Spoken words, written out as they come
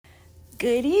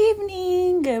Good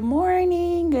evening, good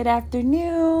morning, good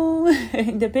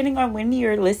afternoon, depending on when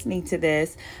you're listening to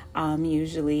this.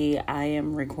 Usually I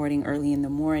am recording early in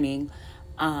the morning,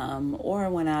 or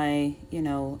when I,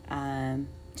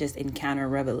 just encounter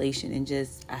revelation and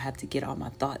I have to get all my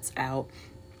thoughts out.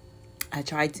 I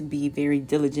try to be very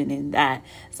diligent in that.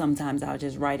 Sometimes I'll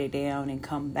just write it down and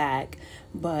come back,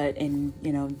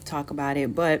 talk about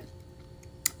it. But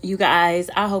you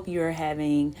guys, I hope you're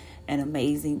having an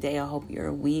amazing day. I hope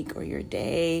your week or your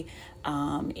day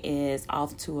is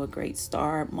off to a great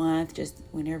start. Month, just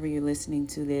whenever you're listening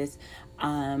to this,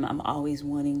 I'm always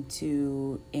wanting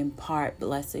to impart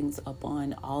blessings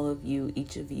upon all of you,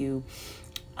 each of you,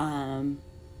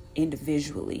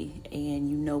 individually, and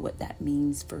you know what that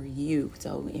means for you.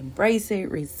 So embrace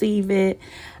it, receive it.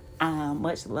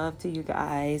 Much love to you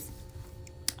guys.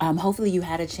 Hopefully you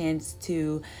had a chance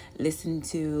to listen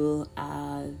to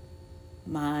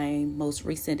my most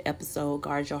recent episode,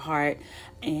 Guard Your Heart.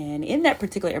 And in that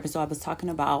particular episode, I was talking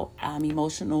about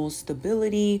emotional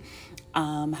stability,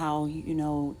 how,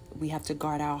 we have to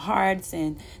guard our hearts,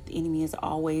 and the enemy is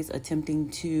always attempting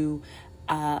to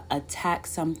attack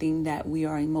something that we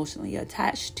are emotionally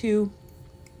attached to.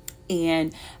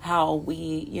 And how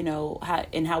we,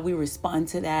 how we respond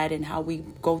to that and how we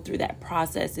go through that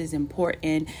process is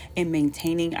important in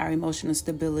maintaining our emotional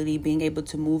stability, being able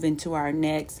to move into our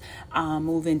next,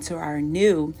 move into our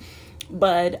new.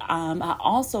 But I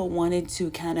also wanted to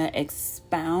kind of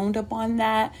expound upon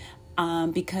that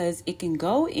because it can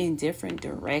go in different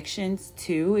directions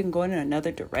too, and go in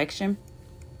another direction.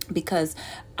 Because,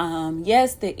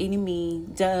 yes, the enemy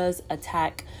does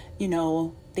attack,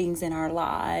 things in our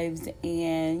lives,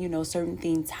 and, certain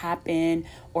things happen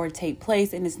or take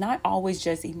place. And it's not always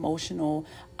just emotional.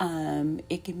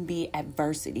 It can be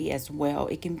adversity as well.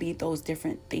 It can be those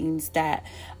different things that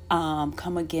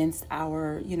come against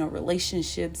our,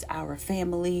 relationships, our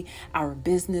family, our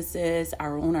businesses,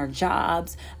 our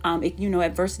jobs.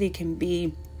 Adversity can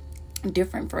be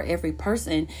different for every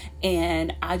person,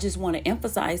 and I just want to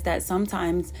emphasize that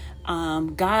sometimes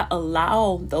God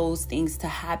allow those things to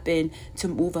happen to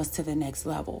move us to the next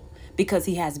level, because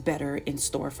he has better in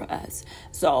store for us.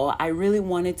 So I really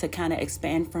wanted to kind of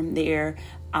expand from there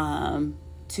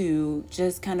to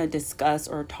just kind of discuss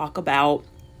or talk about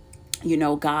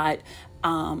God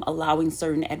allowing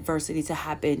certain adversity to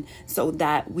happen so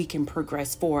that we can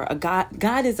progress forward.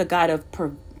 God is a God of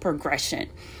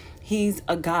progression. He's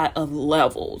a God of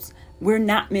levels. We're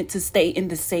not meant to stay in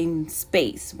the same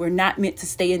space. We're not meant to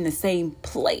stay in the same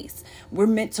place. We're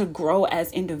meant to grow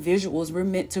as individuals. We're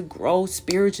meant to grow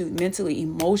spiritually, mentally,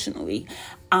 emotionally,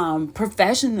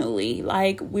 professionally.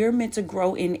 Like, we're meant to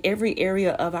grow in every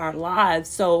area of our lives.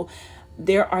 So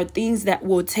there are things that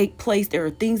will take place. There are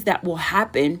things that will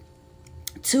happen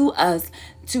to us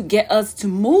to get us to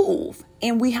move.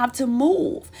 And we have to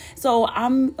move. So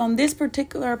I'm on this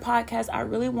particular podcast, I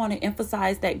really want to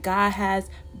emphasize that God has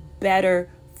better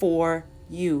for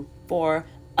you, for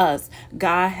us.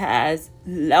 God has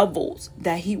levels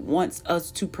that he wants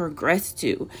us to progress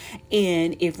to.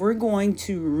 And if we're going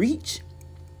to reach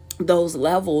those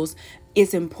levels,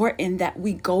 it's important that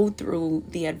we go through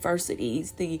the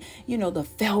adversities, the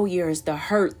failures, the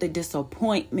hurt, the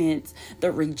disappointments,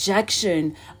 the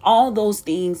rejection, all those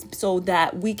things, so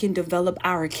that we can develop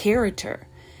our character.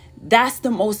 That's the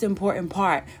most important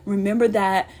part. Remember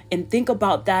that and think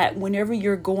about that whenever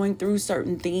you're going through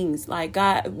certain things. Like,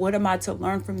 God, what am I to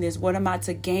learn from this? What am I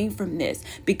to gain from this?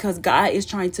 Because God is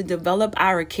trying to develop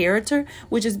our character,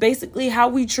 which is basically how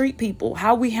we treat people,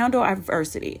 how we handle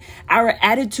adversity, our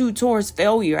attitude towards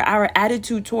failure, our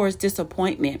attitude towards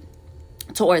disappointment,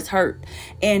 towards hurt,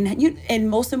 and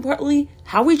most importantly,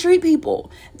 how we treat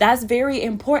people. That's very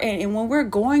important. And when we're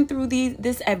going through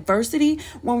this adversity,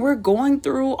 when we're going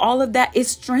through all of that, it's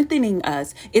strengthening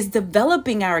us. It's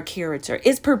developing our character.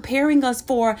 It's preparing us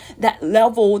for that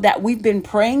level that we've been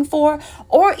praying for.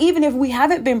 Or even if we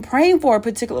haven't been praying for a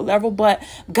particular level, but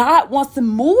God wants to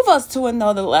move us to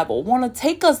another level, want to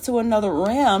take us to another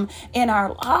realm in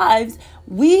our lives,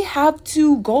 we have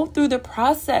to go through the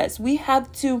process. We have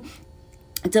to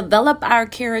develop our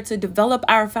character, develop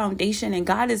our foundation, and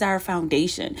God is our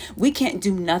foundation. We can't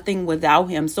do nothing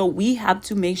without him. So we have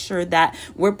to make sure that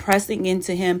we're pressing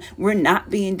into him. We're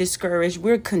not being discouraged.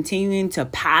 We're continuing to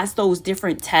pass those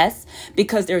different tests,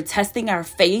 because they're testing our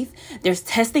faith. They're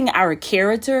testing our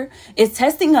character. It's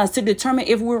testing us to determine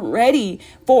if we're ready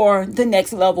for the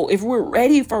next level, if we're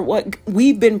ready for what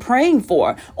we've been praying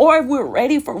for, or if we're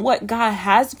ready for what God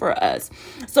has for us.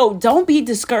 So don't be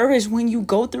discouraged when you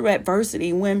go through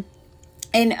adversity, when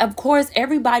And of course,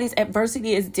 everybody's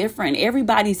adversity is different.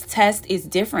 Everybody's test is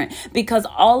different, because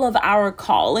all of our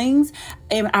callings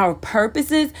and our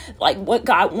purposes, like what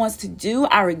God wants to do,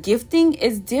 our gifting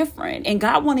is different, and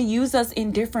God want to use us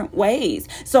in different ways.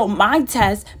 So my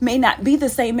test may not be the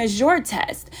same as your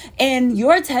test, and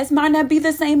your test might not be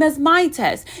the same as my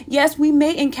test. Yes, we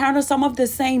may encounter some of the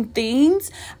same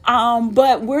things,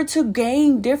 but we're to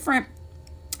gain different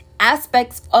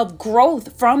aspects of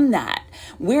growth from that.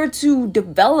 We're to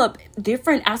develop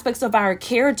different aspects of our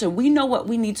character. We know what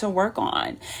we need to work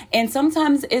on. And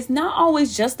sometimes it's not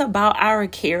always just about our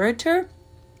character.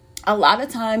 A lot of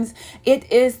times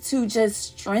it is to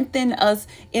just strengthen us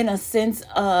in a sense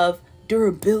of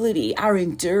durability, our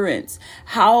endurance,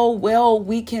 how well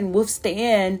we can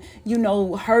withstand,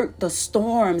 hurt, the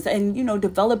storms, and,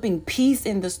 developing peace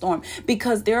in the storm,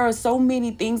 because there are so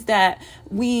many things that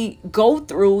we go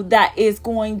through that is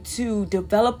going to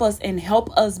develop us and help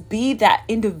us be that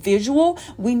individual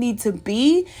we need to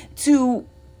be to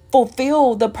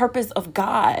fulfill the purpose of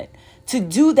God, to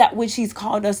do that which He's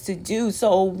called us to do.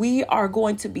 So we are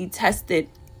going to be tested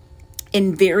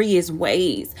in various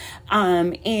ways.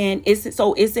 And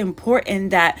it's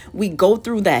important that we go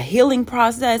through that healing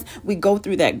process. We go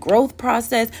through that growth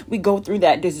process. We go through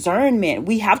that discernment.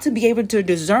 We have to be able to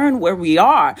discern where we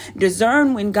are,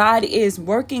 discern when God is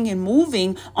working and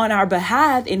moving on our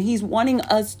behalf, and He's wanting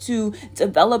us to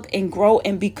develop and grow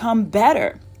and become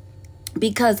better.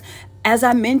 Because as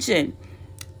I mentioned,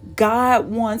 God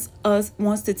wants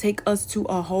to take us to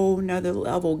a whole nother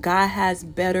level. God has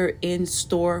better in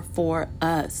store for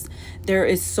us. There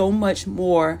is so much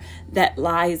more that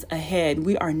lies ahead.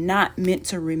 We are not meant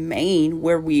to remain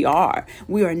where we are.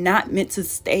 We are not meant to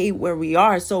stay where we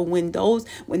are. So when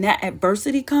that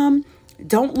adversity comes,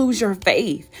 don't lose your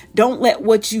faith. Don't let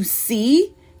what you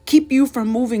see keep you from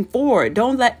moving forward.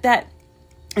 Don't let that.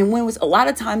 And a lot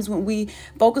of times when we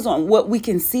focus on what we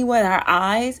can see with our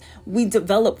eyes, we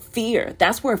develop fear.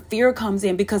 That's where fear comes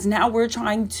in, because now we're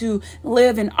trying to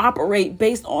live and operate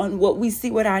based on what we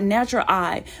see with our natural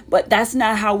eye. But that's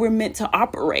not how we're meant to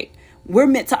operate. We're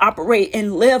meant to operate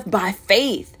and live by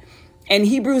faith. And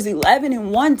Hebrews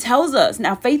 11:1 tells us,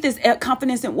 now faith is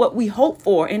confidence in what we hope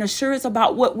for and assurance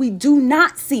about what we do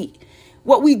not see.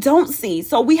 What we don't see.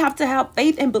 So we have to have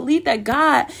faith and believe that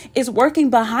God is working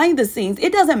behind the scenes.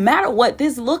 It doesn't matter what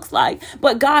this looks like,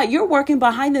 but God, you're working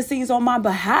behind the scenes on my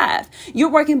behalf. You're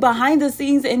working behind the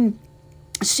scenes in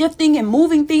shifting and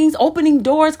moving things, opening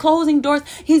doors, closing doors.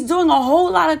 He's doing a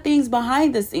whole lot of things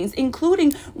behind the scenes,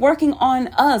 including working on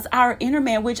us, our inner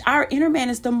man, which our inner man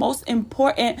is the most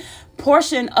important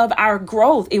portion of our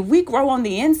growth. If we grow on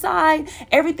the inside,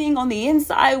 everything on the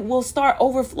inside will start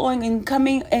overflowing and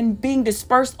coming and being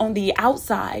dispersed on the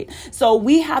outside. So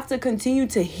we have to continue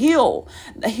to heal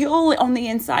on the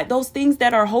inside. Those things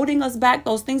that are holding us back,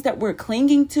 those things that we're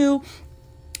clinging to,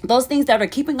 those things that are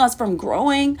keeping us from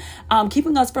growing,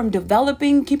 keeping us from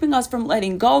developing, keeping us from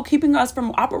letting go, keeping us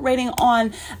from operating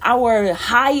on our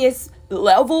highest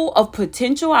level of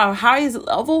potential, our highest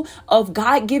level of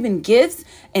God-given gifts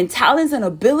and talents and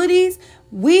abilities.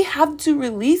 We have to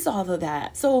release all of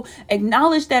that. So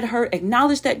acknowledge that hurt,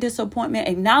 acknowledge that disappointment,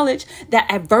 acknowledge that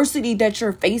adversity that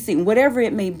you're facing, whatever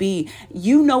it may be.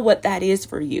 You know what that is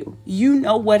for you. You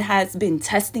know what has been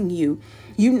testing you.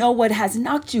 You know what has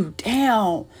knocked you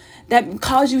down, that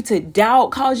caused you to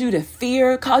doubt, caused you to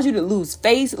fear, caused you to lose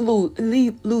faith,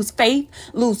 lose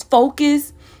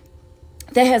focus,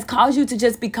 that has caused you to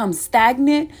just become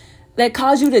stagnant, that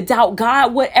caused you to doubt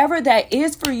God. Whatever that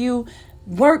is for you,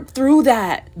 work through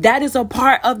that. That is a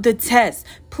part of the test.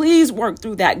 Please work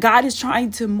through that. God is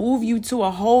trying to move you to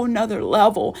a whole nother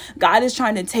level. God is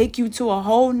trying to take you to a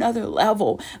whole nother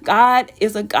level. God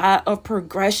is a God of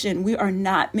progression. We are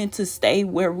not meant to stay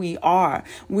where we are.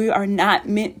 We are not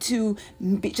meant to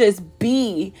just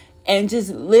be and just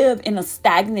live in a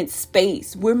stagnant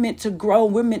space. We're meant to grow.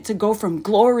 We're meant to go from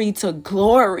glory to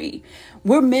glory.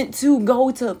 We're meant to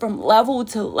go from level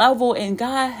to level, and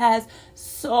God has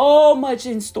so much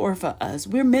in store for us.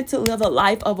 We're meant to live a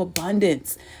life of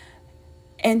abundance,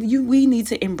 and we need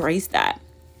to embrace that.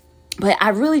 But I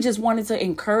really just wanted to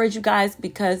encourage you guys,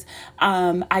 because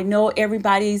I know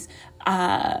everybody's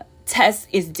test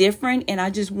is different, and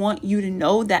I just want you to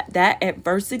know that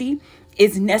adversity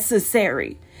is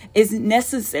necessary. It's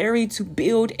necessary to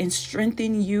build and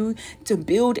strengthen you, to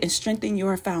build and strengthen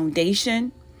your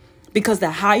foundation. Because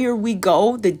the higher we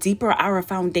go, the deeper our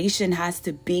foundation has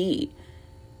to be.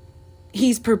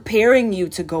 He's preparing you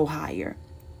to go higher.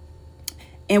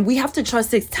 And we have to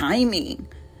trust His timing,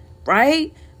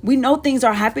 right? We know things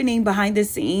are happening behind the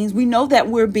scenes. We know that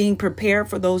we're being prepared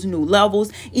for those new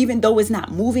levels, even though it's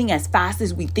not moving as fast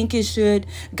as we think it should.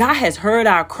 God has heard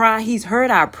our cry. He's heard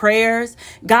our prayers.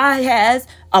 God has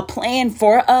a plan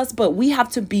for us, but we have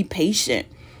to be patient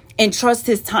and trust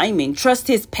his timing, trust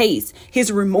his pace,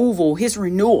 his removal, his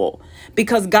renewal,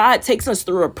 because God takes us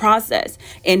through a process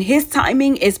and his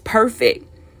timing is perfect.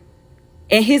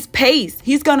 And his pace,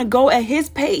 he's going to go at his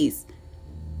pace.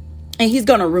 And he's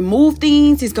going to remove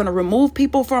things. He's going to remove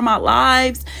people from our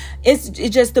lives. It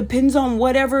just depends on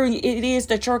whatever it is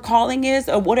that your calling is,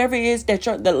 or whatever it is that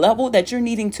the level that you're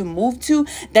needing to move to,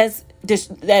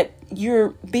 that you're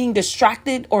being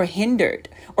distracted or hindered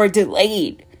or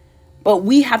delayed. But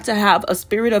we have to have a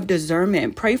spirit of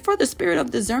discernment. Pray for the spirit of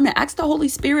discernment. Ask the Holy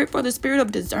Spirit for the spirit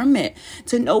of discernment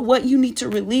to know what you need to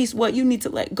release, what you need to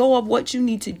let go of, what you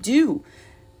need to do.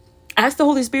 Ask the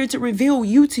Holy Spirit to reveal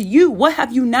you to you. What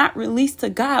have you not released to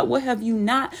God?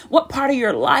 What part of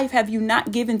your life have you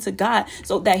not given to God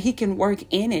so that he can work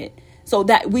in it, so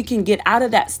that we can get out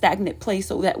of that stagnant place,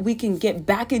 so that we can get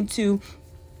back into,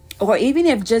 or even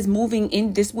if just moving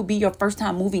in, this will be your first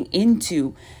time moving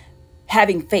into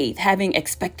having faith, having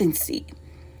expectancy.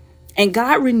 And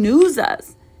God renews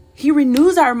us. He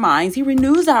renews our minds. He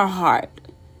renews our heart,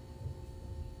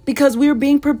 because we're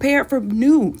being prepared for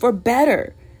new, for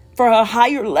better, for a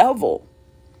higher level.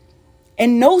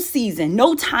 And no season,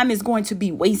 no time is going to be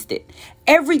wasted.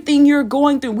 Everything you're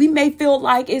going through, we may feel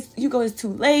like it's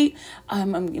too late.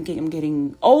 I'm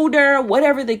getting older,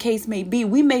 whatever the case may be.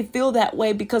 We may feel that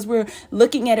way because we're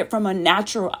looking at it from a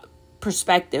natural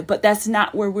perspective, but that's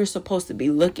not where we're supposed to be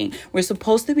looking. We're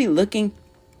supposed to be looking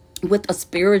with a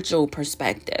spiritual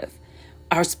perspective,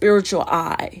 our spiritual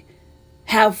eye.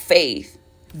 Have faith,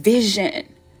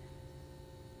 vision,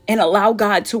 and allow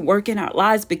God to work in our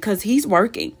lives, because he's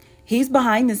working. He's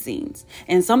behind the scenes,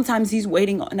 and sometimes he's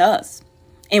waiting on us,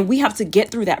 and we have to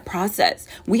get through that process.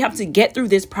 We have to get through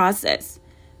this process.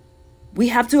 We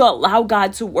have to allow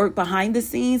God to work behind the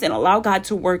scenes and allow God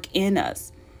to work in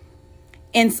us.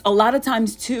 And a lot of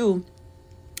times too,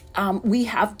 we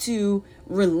have to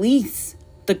release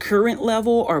the current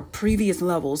level or previous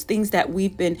levels, things that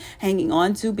we've been hanging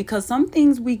on to, because some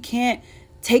things we can't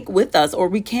take with us, or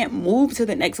we can't move to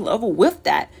the next level with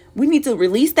that. We need to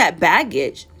release that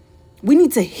baggage. We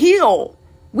need to heal.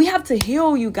 We have to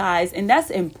heal, you guys. And that's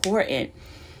important.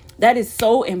 That is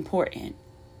so important.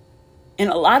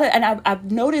 And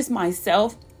I've noticed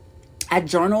myself, I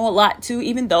journal a lot too,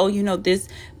 even though, this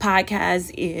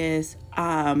podcast is,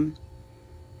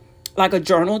 like a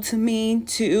journal to me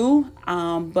too.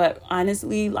 But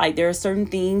honestly, like there are certain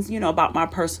things, about my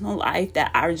personal life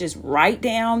that I just write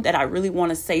down that I really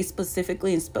want to say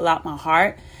specifically and spill out my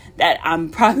heart, that I'm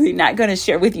probably not going to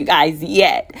share with you guys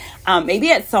yet.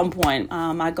 Maybe at some point.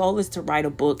 My goal is to write a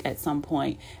book at some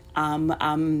point. And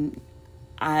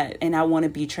I want to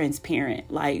be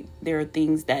transparent. Like there are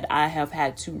things that I have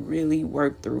had to really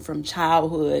work through from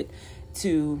childhood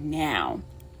to now.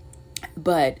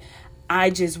 But I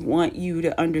just want you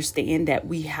to understand that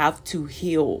we have to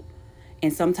heal.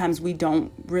 And sometimes we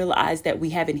don't realize that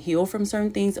we haven't healed from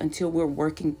certain things until we're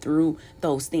working through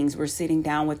those things. We're sitting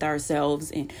down with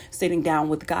ourselves and sitting down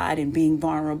with God and being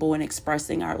vulnerable and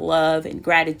expressing our love and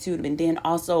gratitude, and then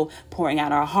also pouring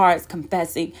out our hearts,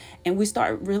 confessing. And we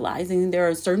start realizing there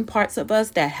are certain parts of us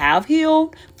that have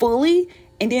healed fully,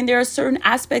 and then there are certain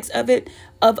aspects of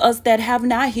us that have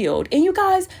not healed. And you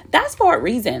guys, that's for a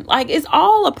reason. Like it's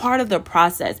all a part of the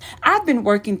process. I've been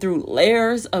working through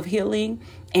layers of healing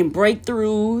and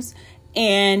breakthroughs,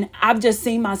 and I've just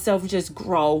seen myself just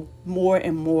grow more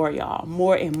and more, y'all,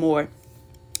 more and more.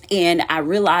 And I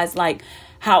realized like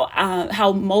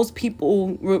how most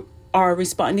people are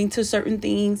responding to certain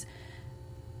things.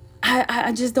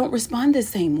 I just don't respond the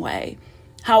same way.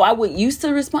 How I would used to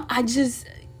respond, I just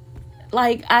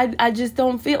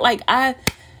don't feel like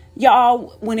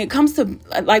y'all, when it comes to,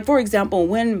 like, for example,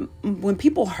 when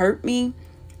people hurt me,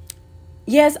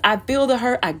 yes, I feel the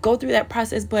hurt. I go through that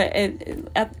process. But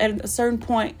at a certain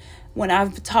point, when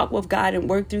I've talked with God and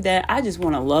worked through that, I just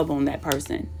want to love on that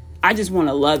person. I just want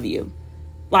to love you.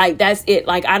 Like, that's it.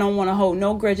 Like, I don't want to hold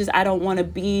no grudges. I don't want to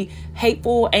be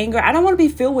hateful, anger. I don't want to be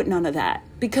filled with none of that,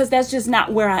 because that's just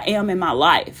not where I am in my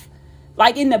life.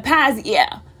 Like in the past,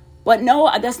 yeah. But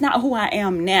no, that's not who I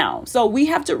am now. So we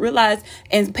have to realize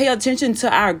and pay attention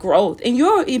to our growth. And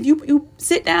if you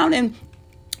sit down and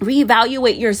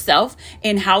reevaluate yourself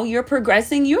and how you're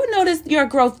progressing, you'll notice your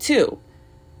growth too.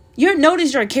 You'll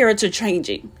notice your character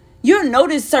changing. You'll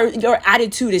notice your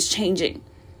attitude is changing.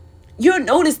 You'll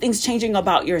notice things changing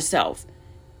about yourself.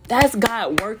 That's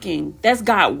God working. That's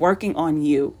God working on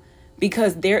you.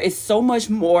 because there is so much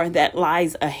more that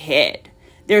lies ahead.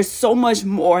 There's so much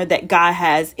more that God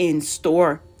has in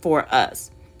store for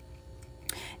us.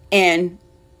 And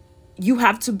you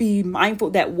have to be mindful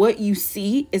that what you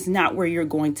see is not where you're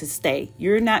going to stay.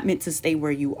 You're not meant to stay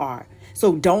where you are.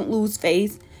 So don't lose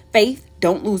faith.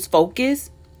 Don't lose focus.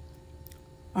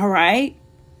 All right.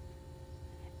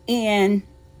 And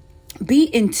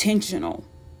be intentional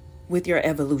with your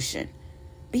evolution.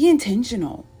 Be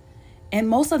intentional. And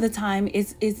most of the time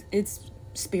it's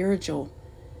spiritual.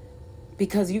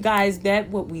 Because you guys, that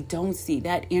what we don't see,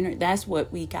 that's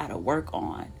what we got to work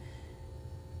on.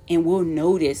 And we'll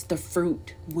notice the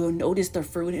fruit. We'll notice the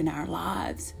fruit in our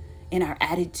lives, in our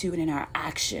attitude, in our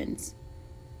actions.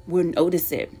 We'll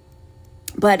notice it.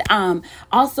 But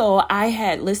also, I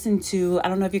had listened to, I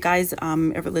don't know if you guys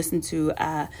ever listened to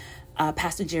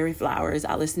Pastor Jerry Flowers.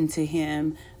 I listened to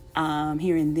him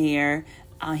here and there.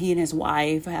 He and his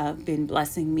wife have been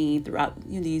blessing me throughout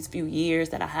these few years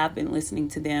that I have been listening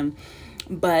to them.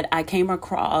 But I came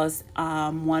across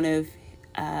one of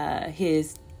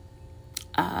his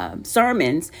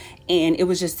sermons, and it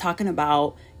was just talking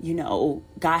about,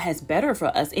 God has better for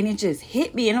us. And it just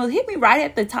hit me. And it hit me right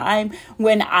at the time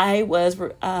when I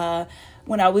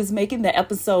was making the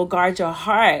episode Guard Your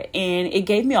Heart. And it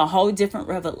gave me a whole different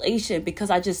revelation, because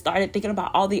I just started thinking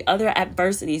about all the other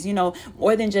adversities,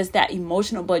 more than just that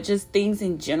emotional, but just things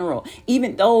in general.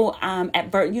 Even though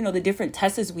the different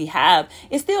tests we have,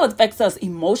 it still affects us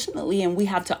emotionally, and we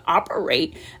have to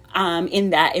operate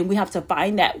in that, and we have to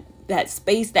find that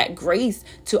space, that grace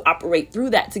to operate through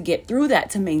that, to get through that,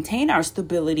 to maintain our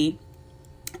stability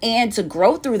and to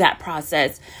grow through that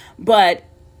process. But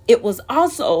it was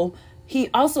also, he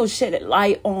also shed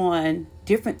light on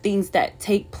different things that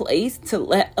take place to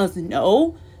let us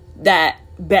know that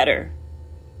better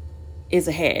is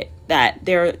ahead, that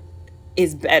there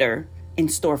is better in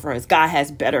store for us. God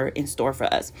has better in store for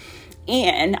us.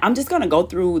 And I'm just going to go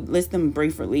through, list them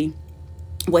briefly,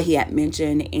 what he had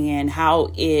mentioned and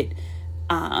how it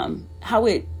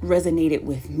resonated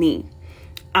with me.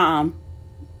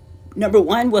 Number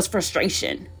one was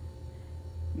frustration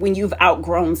when you've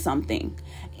outgrown something.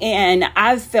 And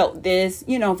I've felt this,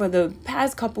 for the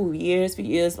past couple of years,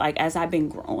 like as I've been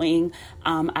growing,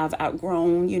 I've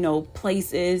outgrown,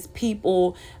 places,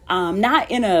 people,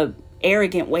 not in a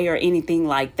arrogant way or anything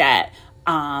like that.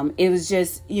 It was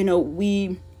just,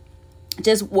 we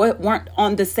just weren't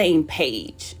on the same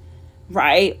page,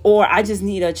 right? Or I just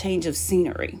need a change of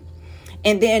scenery.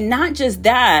 And then not just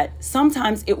that,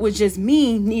 sometimes it was just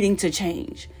me needing to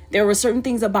change. There were certain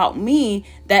things about me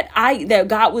that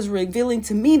God was revealing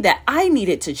to me that I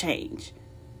needed to change.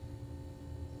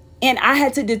 And I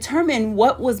had to determine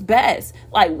what was best.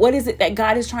 Like, what is it that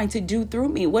God is trying to do through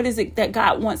me? What is it that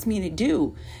God wants me to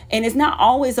do? And it's not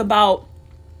always about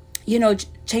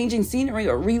changing scenery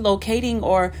or relocating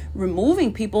or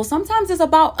removing people. Sometimes it's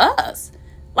about us.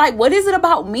 Like, what is it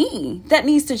about me that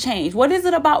needs to change? What is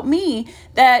it about me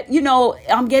that,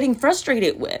 I'm getting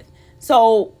frustrated with?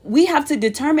 So we have to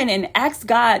determine and ask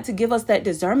God to give us that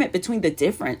discernment between the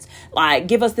difference. Like,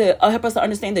 help us to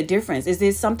understand the difference. Is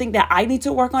this something that I need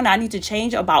to work on? I need to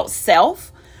change about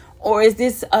self? Or is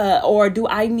this, or do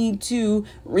I need to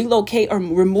relocate or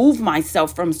remove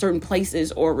myself from certain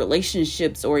places or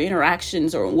relationships or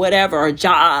interactions or whatever, or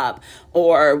job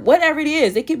or whatever it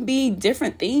is? It can be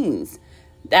different things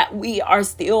that we are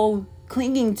still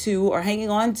clinging to or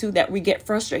hanging on to that we get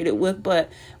frustrated with,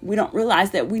 but we don't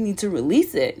realize that we need to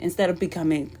release it instead of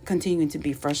continuing to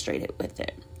be frustrated with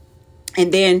it.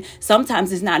 And then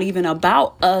sometimes it's not even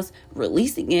about us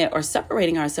releasing it or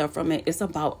separating ourselves from it. It's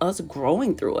about us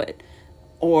growing through it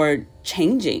or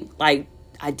changing, like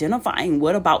identifying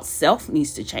what about self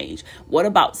needs to change. What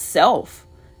about self,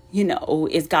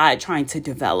 is God trying to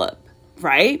develop,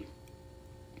 right?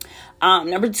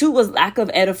 Number two was lack of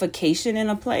edification in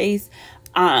a place.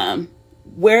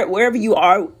 Wherever you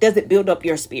are, does it build up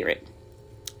your spirit?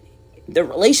 The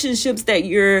relationships that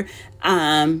you're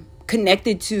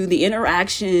connected to, the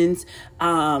interactions,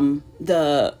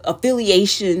 the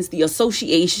affiliations, the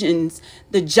associations,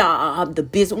 the job, the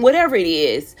business, whatever it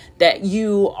is that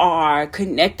you are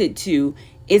connected to,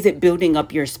 is it building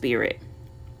up your spirit?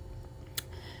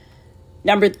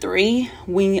 Number three,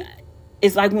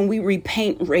 it's like when we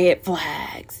repaint red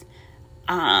flags.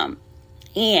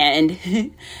 And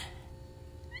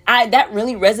that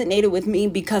really resonated with me,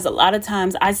 because a lot of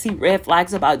times I see red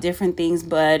flags about different things,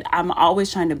 but I'm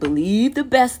always trying to believe the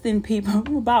best in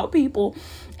people about people.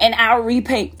 And I'll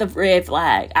repaint the red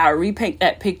flag. I'll repaint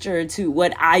that picture to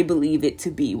what I believe it to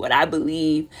be, what I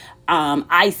believe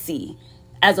I see,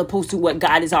 as opposed to what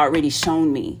God has already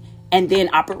shown me. and then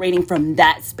operating from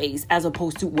that space as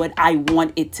opposed to what I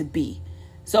want it to be.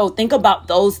 So think about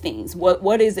those things.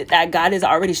 What is it that God has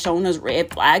already shown us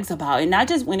red flags about? And not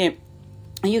just when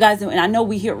you guys, and I know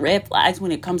we hear red flags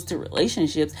when it comes to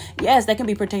relationships. Yes, that can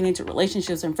be pertaining to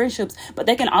relationships and friendships, but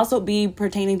they can also be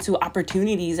pertaining to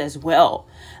opportunities as well.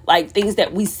 Like things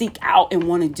that we seek out and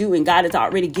want to do. And God has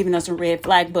already given us a red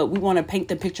flag, but we want to paint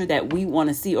the picture that we want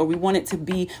to see, or we want it to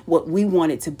be what we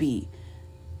want it to be.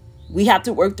 We have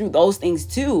to work through those things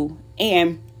too.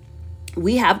 And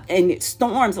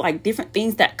storms, like different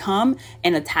things that come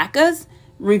and attack us,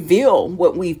 reveal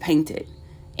what we've painted.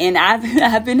 And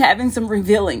I've been having some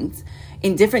revealings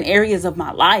in different areas of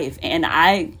my life. And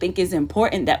I think it's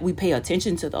important that we pay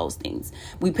attention to those things.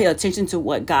 We pay attention to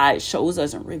what God shows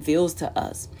us and reveals to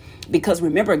us. Because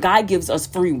remember, God gives us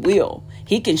free will.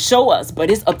 He can show us,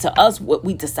 but it's up to us what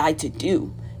we decide to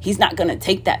do. He's not going to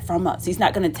take that from us. He's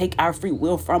not going to take our free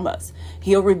will from us.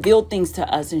 He'll reveal things to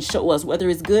us and show us whether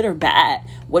it's good or bad,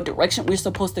 what direction we're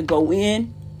supposed to go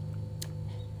in,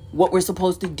 what we're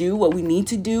supposed to do, what we need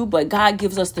to do. But God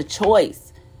gives us the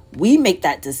choice. We make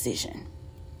that decision.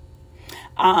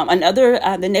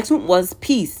 The next one was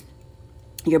peace.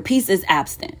 Your peace is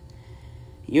absent.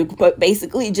 You're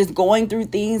basically just going through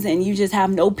things and you just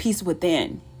have no peace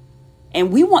within.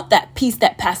 And we want that peace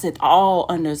that passeth all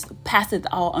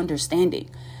understanding.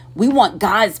 We want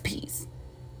God's peace.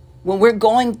 When we're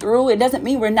going through, it doesn't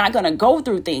mean we're not going to go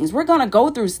through things. We're going to go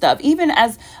through stuff. Even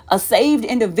as a saved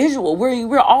individual,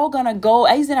 we're all going to go,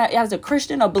 as a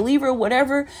Christian, a believer,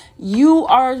 whatever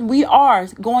we are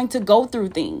going to go through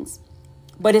things.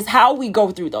 But it's how we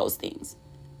go through those things.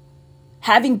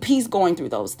 Having peace going through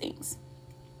those things.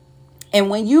 And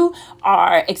when you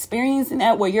are experiencing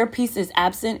that where your peace is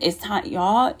absent, it's time,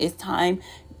 y'all, it's time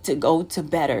to go to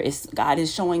better. God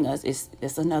is showing us it's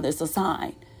a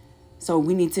sign. So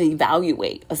we need to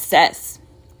evaluate, assess.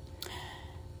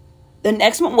 The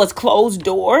next one was closed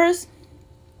doors.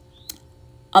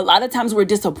 A lot of times we're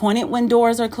disappointed when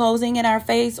doors are closing in our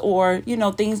face, or,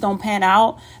 things don't pan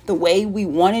out the way we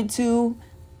wanted to.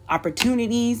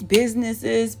 Opportunities,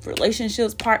 businesses,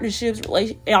 relationships, partnerships,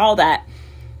 all that.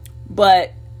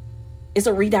 But it's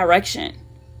a redirection.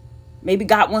 Maybe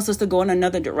God wants us to go in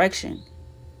another direction.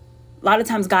 A lot of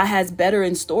times God has better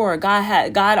in store.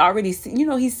 God already,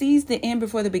 he sees the end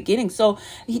before the beginning. So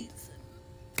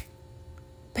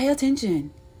pay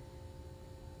attention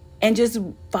and just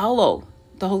follow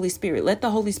the Holy Spirit. Let the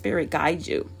Holy Spirit guide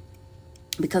you,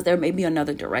 because there may be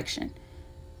another direction.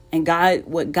 And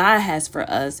what God has for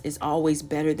us is always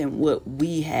better than what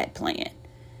we had planned.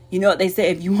 You know what they say?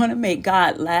 If you want to make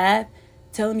God laugh,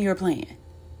 tell him your plan.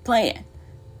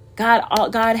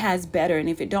 God has better. And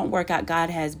if it don't work out, God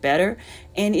has better.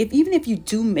 And even if you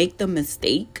do make the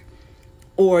mistake,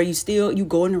 or you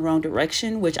go in the wrong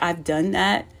direction, which I've done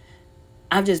that,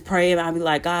 I've just prayed and I'll be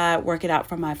like, God, work it out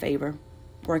for my favor.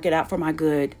 Work it out for my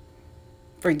good.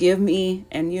 Forgive me.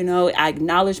 And, I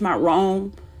acknowledge my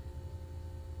wrong.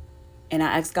 And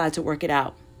I ask God to work it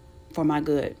out for my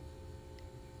good.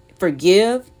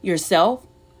 Forgive yourself.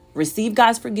 Receive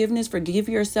God's forgiveness. Forgive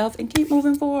yourself and keep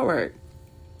moving forward.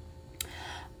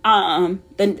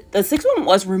 The sixth one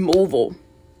was removal.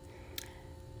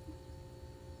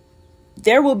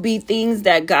 There will be things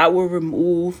that God will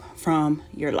remove from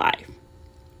your life.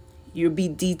 You'll be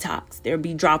detoxed. There'll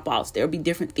be drop-offs. There'll be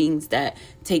different things that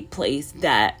take place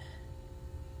that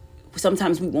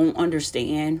sometimes we won't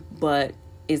understand, but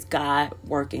it's God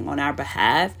working on our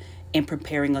behalf and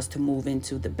preparing us to move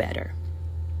into the better.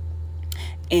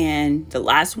 And the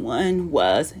last one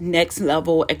was next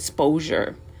level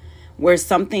exposure, where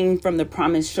something from the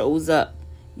promise shows up.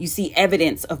 You see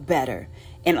evidence of better.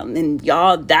 And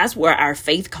y'all, that's where our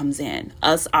faith comes in.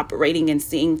 Us operating and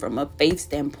seeing from a faith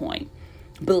standpoint.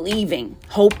 Believing,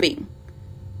 hoping.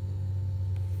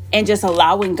 And just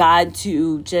allowing God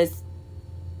to just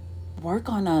work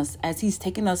on us as he's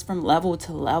taking us from level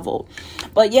to level.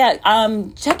 But yeah,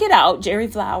 check it out. Jerry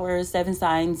Flowers, 7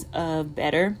 Signs of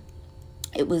Better.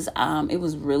 It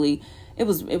was really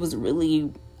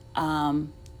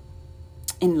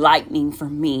enlightening for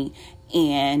me,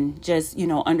 and just,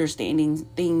 understanding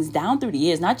things down through the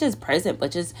years, not just present, but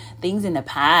just things in the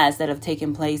past that have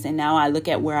taken place. And now I look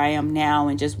at where I am now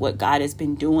and just what God has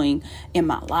been doing in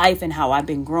my life and how I've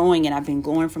been growing, and I've been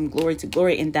going from glory to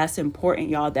glory. And that's important,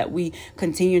 y'all, that we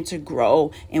continue to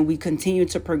grow and we continue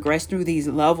to progress through these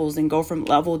levels and go from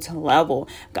level to level.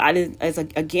 God is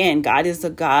a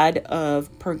God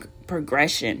of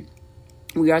progression.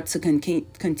 We are to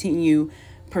continue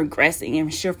progressing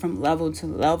and shift from level to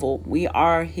level. We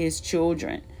are his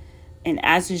children. And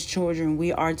as his children,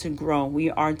 we are to grow.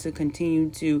 We are to continue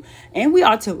to, and we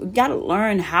got to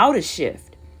learn how to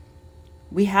shift.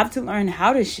 We have to learn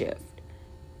how to shift.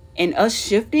 And us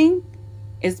shifting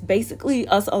is basically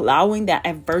us allowing that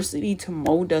adversity to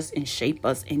mold us and shape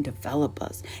us and develop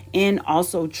us. And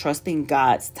also trusting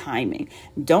God's timing.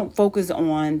 Don't focus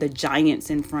on the giants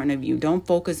in front of you. Don't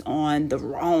focus on the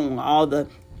wrong, all the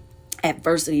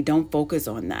adversity. Don't focus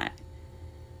on that.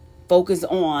 Focus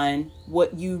on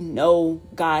what you know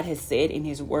God has said in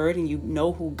his word, and you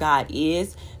know who God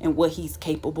is and what he's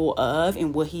capable of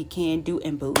and what he can do,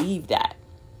 and believe that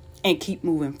and keep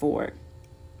moving forward.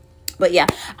 But yeah,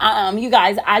 you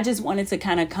guys, I just wanted to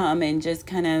kind of come and just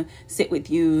kind of sit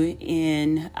with you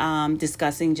in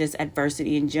discussing just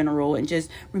adversity in general, and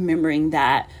just remembering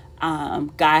that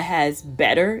God has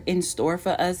better in store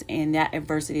for us, and that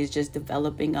adversity is just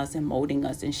developing us and molding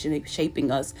us and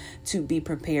shaping us to be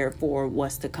prepared for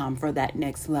what's to come, for that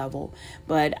next level.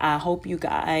 But I hope you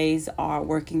guys are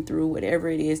working through whatever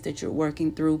it is that you're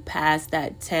working through, past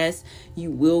that test.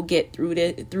 You will get through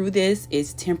this.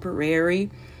 It's temporary.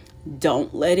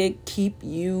 Don't let it keep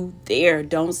you there.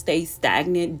 Don't stay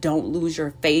stagnant. Don't lose your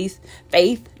faith.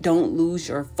 Don't lose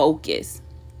your focus.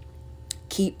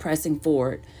 Keep pressing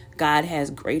forward. God has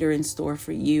greater in store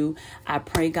for you. I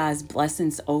pray God's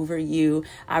blessings over you.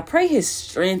 I pray his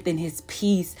strength and his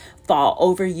peace fall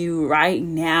over you right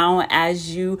now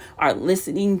as you are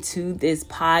listening to this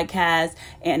podcast.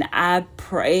 And I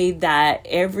pray that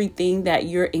everything that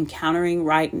you're encountering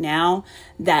right now,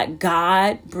 that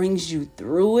God brings you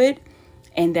through it,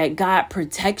 and that God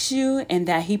protects you, and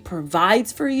that he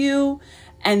provides for you,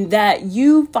 and that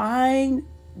you find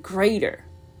greater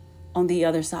on the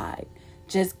other side.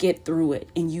 Just get through it,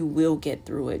 and you will get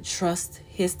through it. Trust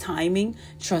his timing,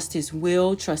 trust his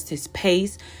will, trust his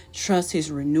pace, trust his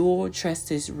renewal, trust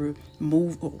his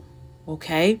removal.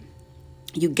 Okay?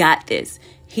 You got this.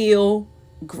 Heal,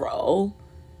 grow,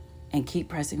 and keep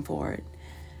pressing forward.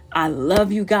 I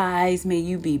love you guys. May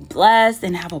you be blessed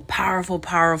and have a powerful,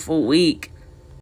 powerful week.